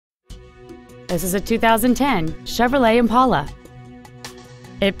This is a 2010 Chevrolet Impala.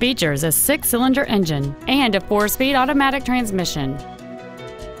 It features a 6-cylinder engine and a 4-speed automatic transmission.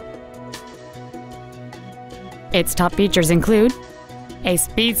 Its top features include a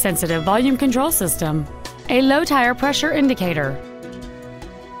speed-sensitive volume control system, a low tire pressure indicator,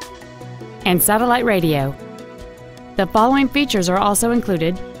 and satellite radio. The following features are also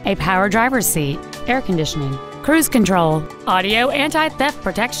included: a power driver's seat, air conditioning, cruise control, audio anti-theft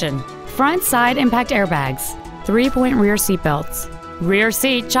protection, front side impact airbags, 3-point rear seat belts, rear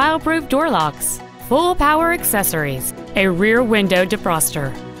seat child-proof door locks, full power accessories, a rear window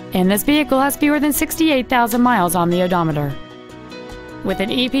defroster, and this vehicle has fewer than 68,000 miles on the odometer. With an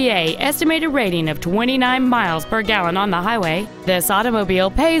EPA estimated rating of 29 miles per gallon on the highway, this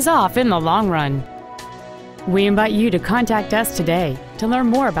automobile pays off in the long run. We invite you to contact us today to learn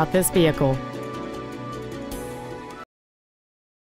more about this vehicle.